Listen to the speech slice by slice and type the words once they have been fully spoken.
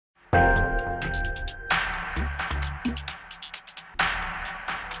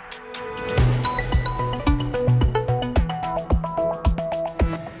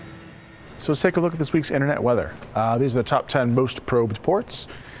So let's take a look at this week's internet weather. These are the top 10 most probed ports.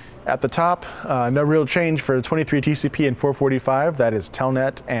 At the top, no real change for 23 TCP and 445. That is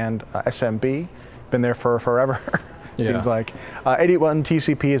Telnet and SMB. Been there for forever, seems like. 81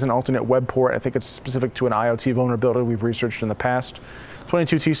 TCP is an alternate web port. I think it's specific to an IoT vulnerability we've researched in the past.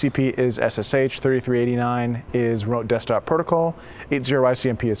 22 TCP is SSH. 3389 is remote desktop protocol. 80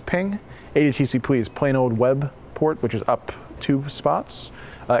 ICMP is ping. 80 TCP is plain old web port, which is up 2 spots.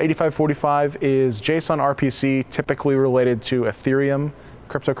 8545 is JSON RPC, typically related to Ethereum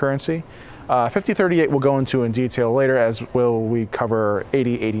cryptocurrency. 5038 we'll go into in detail later, as will we cover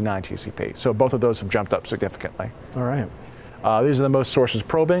 8089 TCP. So both of those have jumped up significantly. All right. These are the most sources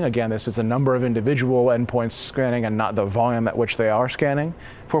probing. Again, this is the number of individual endpoints scanning and not the volume at which they are scanning.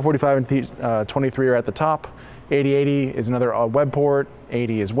 445 and 23 are at the top. 8080 is another web port.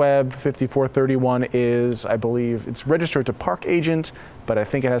 80 is web. 5431 is, I believe, it's registered to Park Agent, but I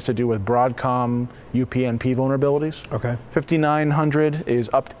think it has to do with Broadcom UPnP vulnerabilities. Okay. 5900 is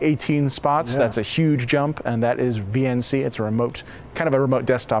up to 18 spots. Yeah. That's a huge jump, and that is VNC. It's a remote, kind of a remote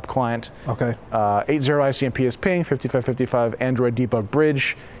desktop client. Okay. 80 ICMP is ping. 5555 Android debug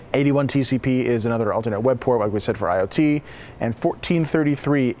bridge. 81 TCP is another alternate web port, like we said, for IoT. And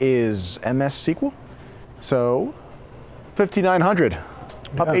 1433 is MS SQL. So 5900,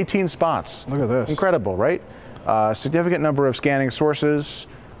 up 18 spots. Look at this. Incredible, right? Significant number of scanning sources.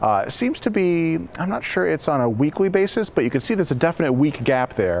 It seems to be, I'm not sure it's on a weekly basis, but you can see there's a definite week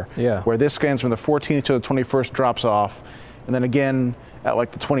gap there, where this scans from the 14th to the 21st, drops off, and then again at like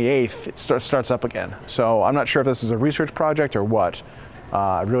the 28th, it starts up again. So I'm not sure if this is a research project or what.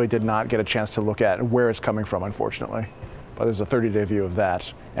 I really did not get a chance to look at where it's coming from, unfortunately. But there's a 30-day view of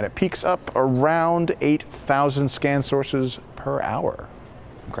that. And it peaks up around 8,000 scan sources per hour.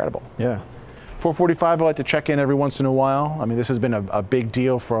 Incredible. Yeah. 445, I like to check in every once in a while. I mean, this has been a big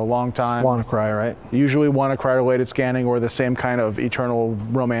deal for a long time. WannaCry, right? Usually WannaCry related scanning, or the same kind of Eternal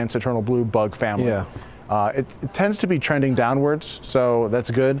Romance, Eternal Blue bug family. Yeah. It tends to be trending downwards, so that's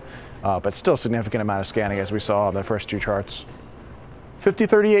good. But still significant amount of scanning, as we saw on the first 2 charts.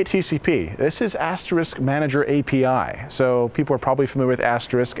 5038 TCP. This is Asterisk Manager API. So people are probably familiar with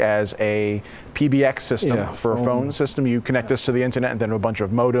Asterisk as a PBX system for a phone system. You connect this to the internet and then a bunch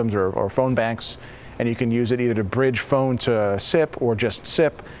of modems or phone banks, and you can use it either to bridge phone to SIP or just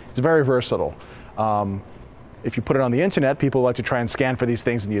SIP. It's very versatile. If you put it on the internet, people like to try and scan for these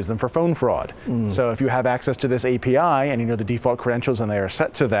things and use them for phone fraud. So if you have access to this API and you know the default credentials and they are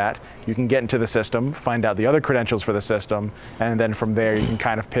set to that, you can get into the system, find out the other credentials for the system, and then from there you can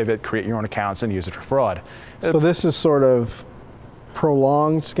kind of pivot, create your own accounts, and use it for fraud. So this is sort of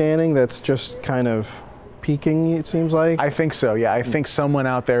prolonged scanning that's just kind of peaking, it seems like? I think so, yeah. I think someone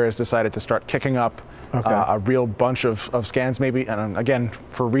out there has decided to start kicking up a real bunch of scans maybe, and again,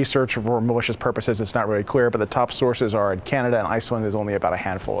 for research or for malicious purposes, it's not really clear, but the top sources are in Canada and Iceland. There's only about a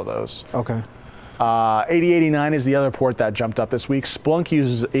handful of those. Okay. 8089 is the other port that jumped up this week. Splunk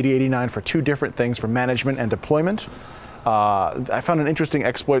uses 8089 for 2 different things, for management and deployment. I found an interesting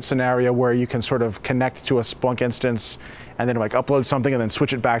exploit scenario where you can sort of connect to a Splunk instance and then like upload something and then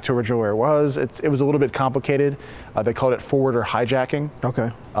switch it back to original where it was. It was a little bit complicated. They called it forwarder hijacking.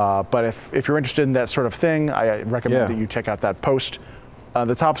 Okay. But if you're interested in that sort of thing, I recommend that you check out that post.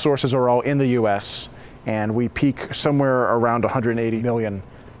 The top sources are all in the US, and we peak somewhere around 180 million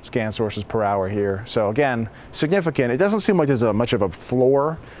scan sources per hour here. So again, significant. It doesn't seem like there's much of a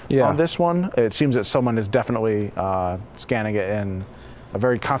floor on this one. It seems that someone is definitely scanning it in a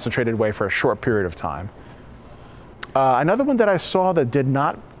very concentrated way for a short period of time. Another one that I saw that did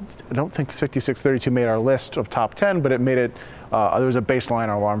not, I don't think 5632 made our list of top 10, but it made it, there was a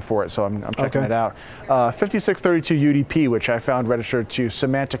baseline alarm for it, so I'm checking it out. 5632 UDP, which I found registered to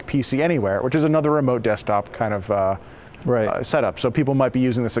Symantec PCAnywhere, which is another remote desktop kind of setup. So people might be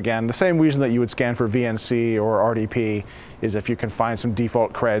using this again. The same reason that you would scan for VNC or RDP is if you can find some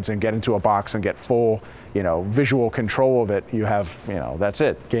default creds and get into a box and get full, visual control of it, you have, that's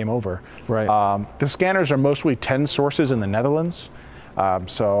it, game over. Right. The scanners are mostly 10 sources in the Netherlands.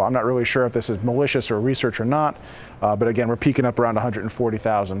 So I'm not really sure if this is malicious or research or not. But again, we're peaking up around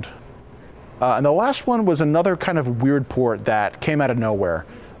 140,000. And the last one was another kind of weird port that came out of nowhere.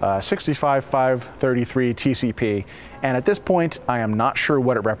 65533 TCP. And at this point, I am not sure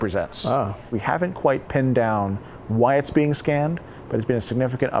what it represents. We haven't quite pinned down why it's being scanned, but it's been a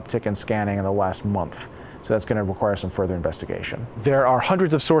significant uptick in scanning in the last month. So that's going to require some further investigation. There are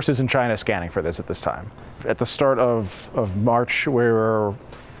hundreds of sources in China scanning for this at this time. At the start of March, we were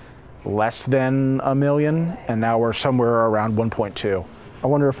less than 1 million, and now we're somewhere around 1.2. I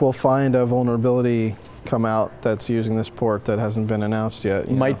wonder if we'll find a vulnerability come out that's using this port that hasn't been announced yet.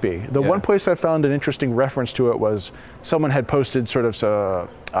 Might be. The one place I found an interesting reference to it was someone had posted sort of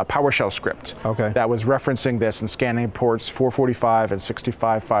a PowerShell script that was referencing this and scanning ports 445 and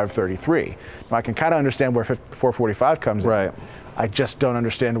 65533. Now I can kind of understand where 445 comes in. I just don't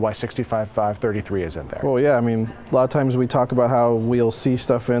understand why 65533 is in there. Well, yeah, I mean, a lot of times we talk about how we'll see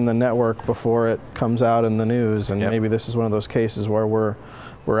stuff in the network before it comes out in the news, and maybe this is one of those cases where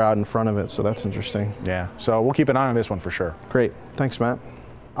we're out in front of it, so that's interesting. Yeah, so we'll keep an eye on this one for sure. Great, thanks, Matt.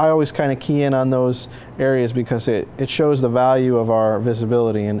 I always kind of key in on those areas because it shows the value of our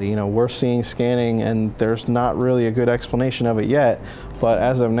visibility, and we're seeing scanning and there's not really a good explanation of it yet, but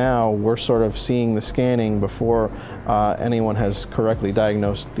as of now we're sort of seeing the scanning before anyone has correctly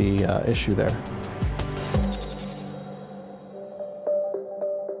diagnosed the issue there.